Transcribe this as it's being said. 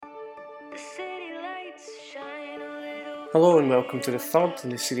Hello and welcome to the third in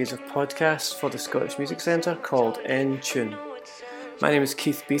the series of podcasts for the Scottish Music Centre called In Tune. My name is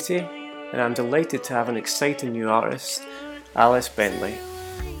Keith Beattie and I'm delighted to have an exciting new artist, Alice Bentley.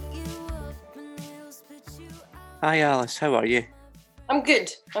 Hi Alice, how are you? I'm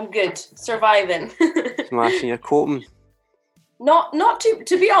good, surviving. Smashing, you're coping? Not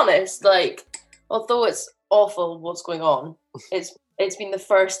to be honest, like, although it's awful what's going on, it's been the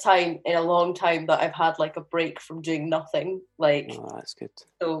first time in a long time that I've had like a break from doing nothing. Like, oh, that's good.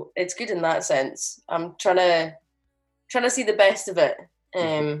 So it's good in that sense. I'm trying to see the best of it.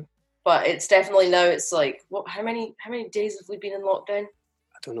 But it's definitely now it's like, what, how many days have we been in lockdown?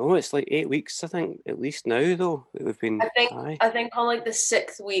 I don't know, it's like 8 weeks, I think, at least now though, that we've been. I think on like the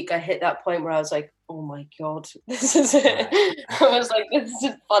 6th week I hit that point where I was like, oh my god, this is it. I was like, this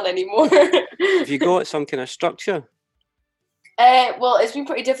isn't fun anymore. Have you got some kind of structure? Well, it's been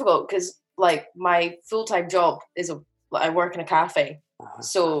pretty difficult because like my full-time job is I work in a cafe,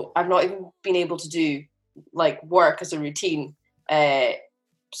 so I've not even been able to do like work as a routine.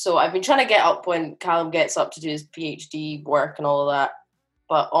 So I've been trying to get up when Callum gets up to do his PhD work and all of that.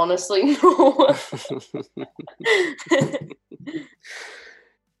 But honestly, no.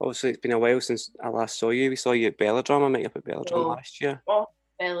 Obviously, it's been a while since I last saw you. We saw you at Belladrum. I met you up at Belladrum last year. Oh,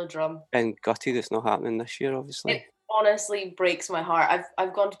 Belladrum. And gutted it's not happening this year, obviously. It honestly breaks my heart.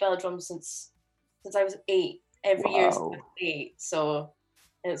 I've gone to Belladrum since I was 8. Every year since I was 8. So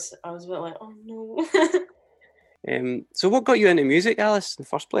I was a bit like, oh no. So what got you into music, Alice, in the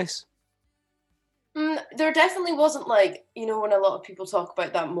first place? There definitely wasn't like, you know, when a lot of people talk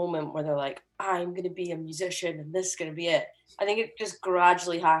about that moment where they're like, I'm going to be a musician and this is going to be it. I think it just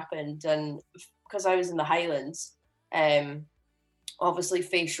gradually happened. And because I was in the Highlands, obviously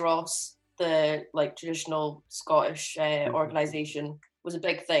Face Ross, the like traditional Scottish organisation, was a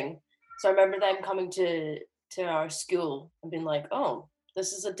big thing. So I remember them coming to our school and being like, oh,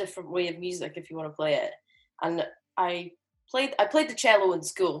 this is a different way of music if you want to play it. And I played the cello in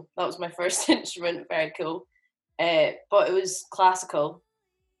school. That was my first instrument. Very cool. But it was classical.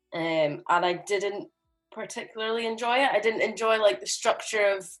 And I didn't particularly enjoy it. I didn't enjoy like the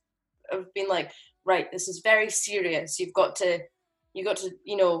structure of being like, right, this is very serious. You got to,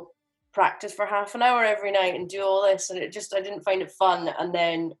 you know, practice for half an hour every night and do all this. And I didn't find it fun. And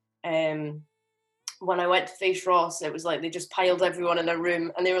then when I went to Face Ross, it was like they just piled everyone in a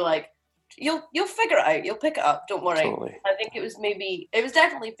room and they were like, You'll figure it out. You'll pick it up. Don't worry. Totally. I think it was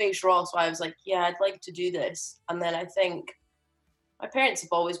definitely Face Ross where I was like, yeah, I'd like to do this. And then I think my parents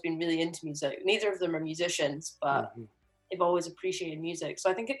have always been really into music. Neither of them are musicians, but they've always appreciated music.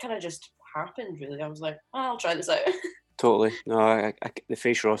 So I think it kind of just happened, really. I was like, oh, I'll try this out. Totally. No, the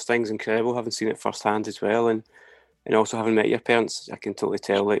Face Ross thing's incredible. Having seen it firsthand as well, and also having met your parents, I can totally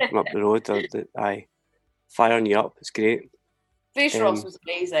tell, like, from up the road, that firing you up. It's great. Face Ross was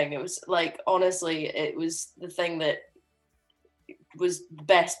amazing. It was like, honestly, it was the thing that was the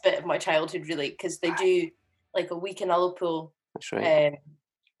best bit of my childhood, really, because they do like a week in Ullapool. That's right.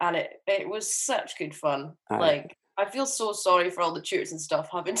 And it was such good fun. Like, I feel so sorry for all the tutors and stuff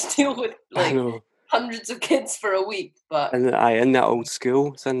having to deal with like hundreds of kids for a week. But in that old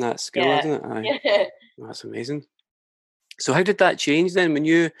school, it's in that school, isn't it? Yeah. That's amazing. So how did that change then when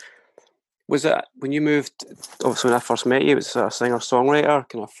you moved? Obviously, when I first met you, it was a singer-songwriter,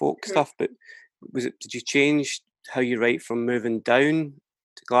 kind of folk stuff. But did you change how you write from moving down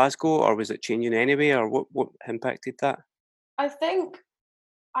to Glasgow, or was it changing anyway, or what impacted that? I think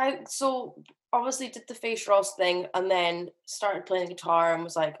so obviously did the Face Ross thing and then started playing guitar and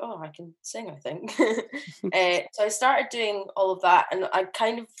was like, oh, I can sing, I think. So I started doing all of that and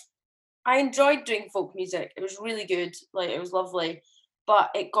I enjoyed doing folk music. It was really good. Like, it was lovely. But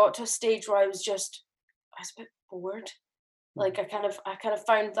it got to a stage where I was a bit bored. Like, I kind of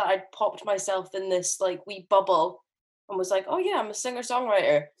found that I'd popped myself in this like wee bubble and was like, oh yeah, I'm a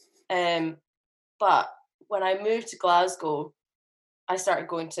singer-songwriter. But when I moved to Glasgow, I started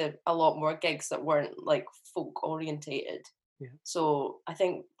going to a lot more gigs that weren't like folk orientated. Yeah. So I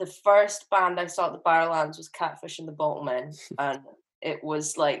think the first band I saw at the Barrowlands was Catfish and the Bottlemen, and it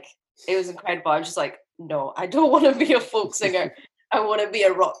was incredible. I was just like, no, I don't want to be a folk singer. I want to be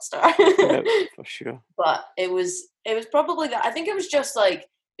a rock star. Yeah, for sure. But it was probably that. I think it was just like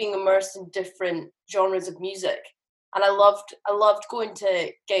being immersed in different genres of music, and I loved going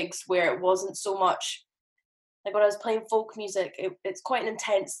to gigs where it wasn't so much. Like, when I was playing folk music, it's quite an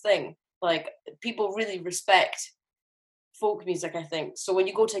intense thing. Like, people really respect folk music, I think. So when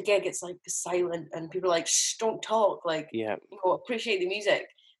you go to a gig, it's like silent and people are like, shh, don't talk. Like, yeah, appreciate the music.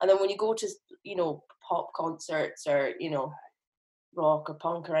 And then when you go to, pop concerts or, rock or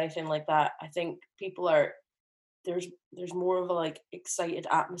punk or anything like that. I think people are there's more of a like excited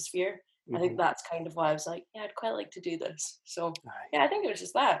atmosphere. I think that's kind of why I was like, yeah, I'd quite like to do this. So Aye. yeah, I think it was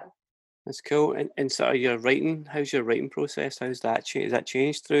just that. That's cool. And sort of your writing, how's your writing process? How's that changed? Has that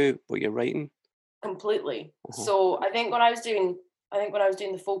changed through what you're writing? Completely. Uh-huh. So I think when I was doing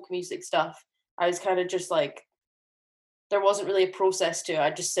the folk music stuff, I was kind of just like there wasn't really a process to it.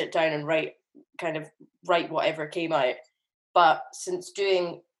 I'd just sit down and write whatever came out. But since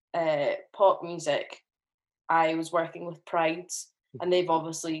doing pop music, I was working with Prides, and they've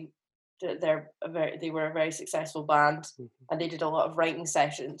obviously they were a very successful band, and they did a lot of writing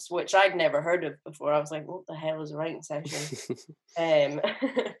sessions, which I'd never heard of before. I was like, what the hell is a writing session? Um,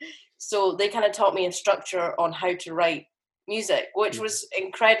 so they kind of taught me a structure on how to write music, which was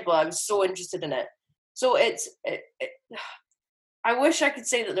incredible. I was so interested in it. So I wish I could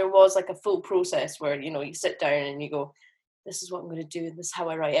say that there was like a full process where you sit down and you go, "This is what I'm going to do, and this is how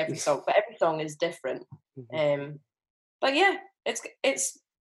I write every song." But every song is different. But yeah, it's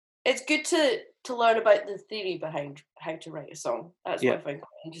good to learn about the theory behind how to write a song. That's what Yeah. I find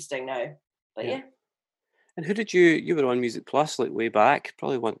quite interesting now. But Yeah. yeah. And who did you were on Music Plus like way back,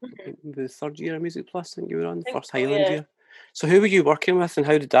 probably Mhm. maybe the third year of Music Plus, I think you were on, the I think first so, Highland yeah. year. So who were you working with and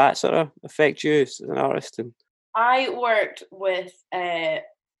how did that sort of affect you as an artist? And I worked with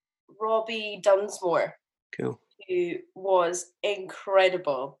Robbie Dunsmore, cool. who was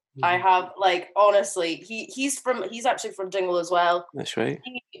incredible. I Mhm. have honestly, he's actually from Dingle as well. That's right.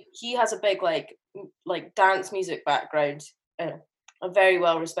 He has a big like dance music background, uh, a very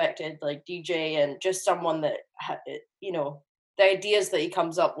well respected like DJ, and just someone that the ideas that he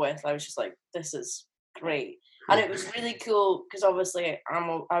comes up with. I was just like, this is great, and Yeah. it was really cool because obviously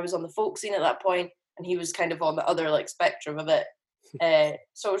I was on the folk scene at that point, and he was kind of on the other like spectrum of it.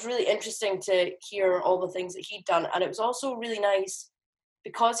 So it was really interesting to hear all the things that he'd done, and it was also really nice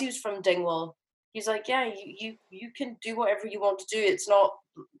because he was from Dingwall. He's like, yeah, you can do whatever you want to do. It's not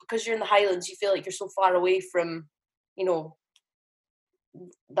because you're in the Highlands, you feel like you're so far away from, you know,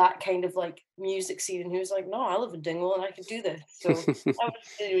 that kind of like music scene. And he was like, no, I live in Dingwall and I can do this. So that was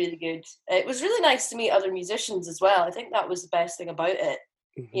really, really good. It was really nice to meet other musicians as well. I think that was the best thing about it.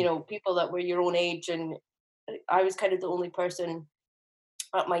 Mhm. People that were your own age, and I was kind of the only person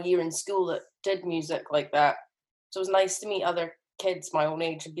at my year in school that did music like that. So it was nice to meet other kids my own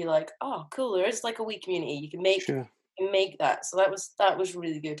age and be like, oh, cool, there is like a wee community. Sure. You can make that. So that was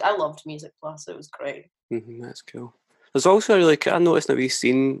really good. I loved Music Plus. It was great. That's cool. There's also I noticed a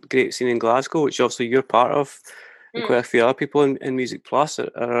great scene in Glasgow, which obviously you're part of, and quite Mm, a few other people in Music Plus are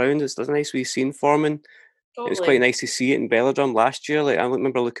around. There's a nice wee scene forming. It was quite totally. nice to see it in Belladrum last year. Like I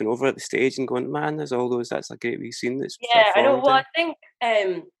remember looking over at the stage and going, "Man, there's all those. That's a great wee scene that's sort of Yeah, I know. formed Well, I there."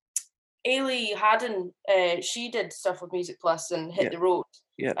 think Ailey Haddon, she did stuff with Music Plus and Hit Yeah, the Road,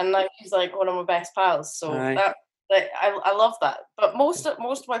 yeah, and now she's like one of my best pals. So aye, I love that. But most of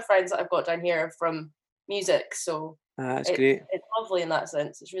my friends that I've got down here are from music, so that's it's great. it's lovely in that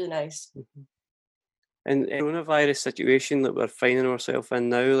sense. It's really nice. Mhm. And coronavirus situation that we're finding ourselves in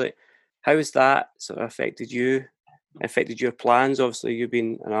now, like, how has that sort of affected you? Affected your plans? Obviously, you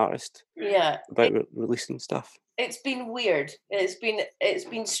being an artist Yeah, about releasing stuff. it's been weird. It's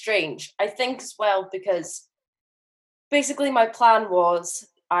been strange. I think as well because basically my plan was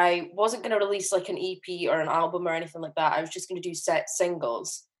I wasn't going to release like an EP or an album or anything like that. I was just going to do set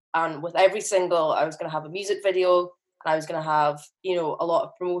singles, and with every single, I was going to have a music video, and I was going to have a lot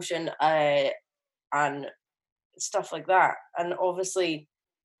of promotion and stuff like that. And obviously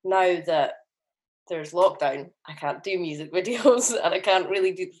now that there's lockdown, I can't do music videos and I can't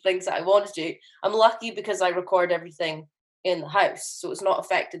really do the things that I want to do. I'm lucky because I record everything in the house, so it's not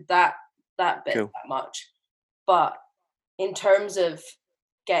affected that bit Cool. that much. But in terms of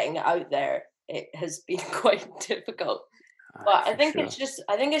getting it out there, it has been quite difficult. Aye, But for sure.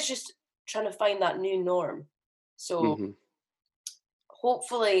 I think it's just trying to find that new norm. So Hmm.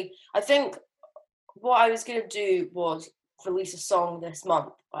 hopefully, I think what I was gonna do was release a song this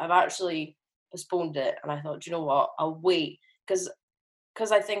month, but I've actually postponed it, and I thought, "Do you know what? I'll wait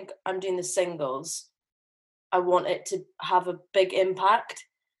because I think I'm doing the singles. I want it to have a big impact,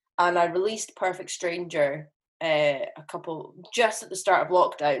 and I released Perfect Stranger a couple just at the start of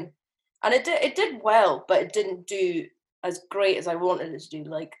lockdown, and it did well, but it didn't do as great as I wanted it to do.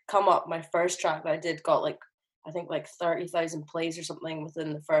 Like Come Up, my first track that I did got like I think like 30,000 plays or something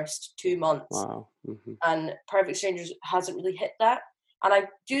within the first 2 months, Wow. Hmm. and Perfect Strangers hasn't really hit that. And I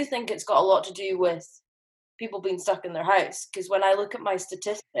do think it's got a lot to do with people being stuck in their house. Because when I look at my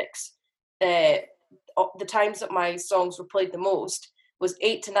statistics, uh, the times that my songs were played the most was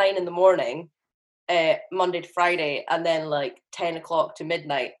 8 to 9 in the morning, Monday to Friday, and then like 10 o'clock to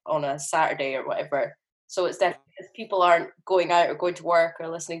midnight on a Saturday or whatever. So it's definitely people aren't going out or going to work or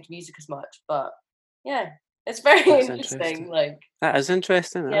listening to music as much. But yeah, it's very That's interesting. interesting. Like, That is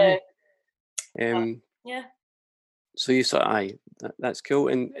interesting. yeah, Yeah. So you sort of, that's cool.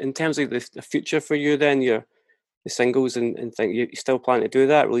 And in terms of the future for you, then the singles and thing, you still plan to do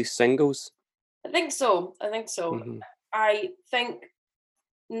that? Release singles? I think so. Mm-hmm. I think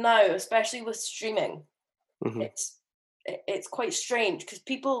now, especially with streaming, Mm-hmm. it's quite strange because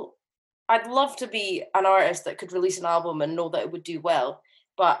people. I'd love to be an artist that could release an album and know that it would do well,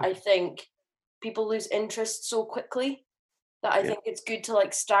 but I think people lose interest so quickly that I think it's good to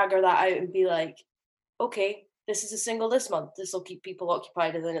like stagger that out and be like, okay, this is a single this month. This will keep people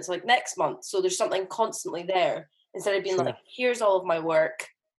occupied, and then it's like next month. So there's something constantly there instead of being like, here's all of my work.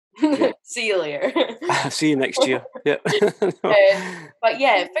 See you later. See you next year. Yeah. But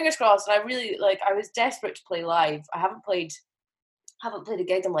yeah, fingers crossed. And I really I was desperate to play live. I haven't played a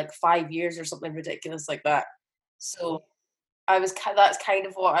gig in like 5 years or something ridiculous like that. So that's kind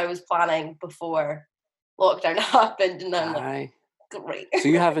of what I was planning before lockdown happened, and I'm like, great. So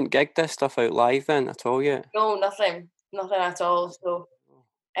you haven't gigged this stuff out live then at all yet? No, nothing at all. So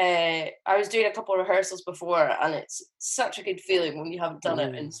I was doing a couple of rehearsals before, and it's such a good feeling when you haven't done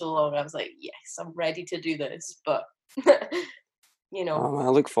it in so long. I was like, yes, I'm ready to do this, but you know. I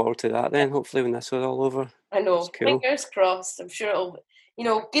look forward to that then. Hopefully when this is all over. I know. Cool. Fingers crossed. I'm sure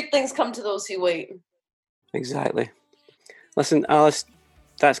it'll, good things come to those who wait. Exactly. Listen, Alice,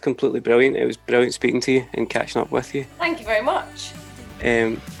 that's completely brilliant. It was brilliant speaking to you and catching up with you. Thank you very much.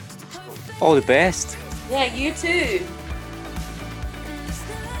 All the best. Yeah, you too.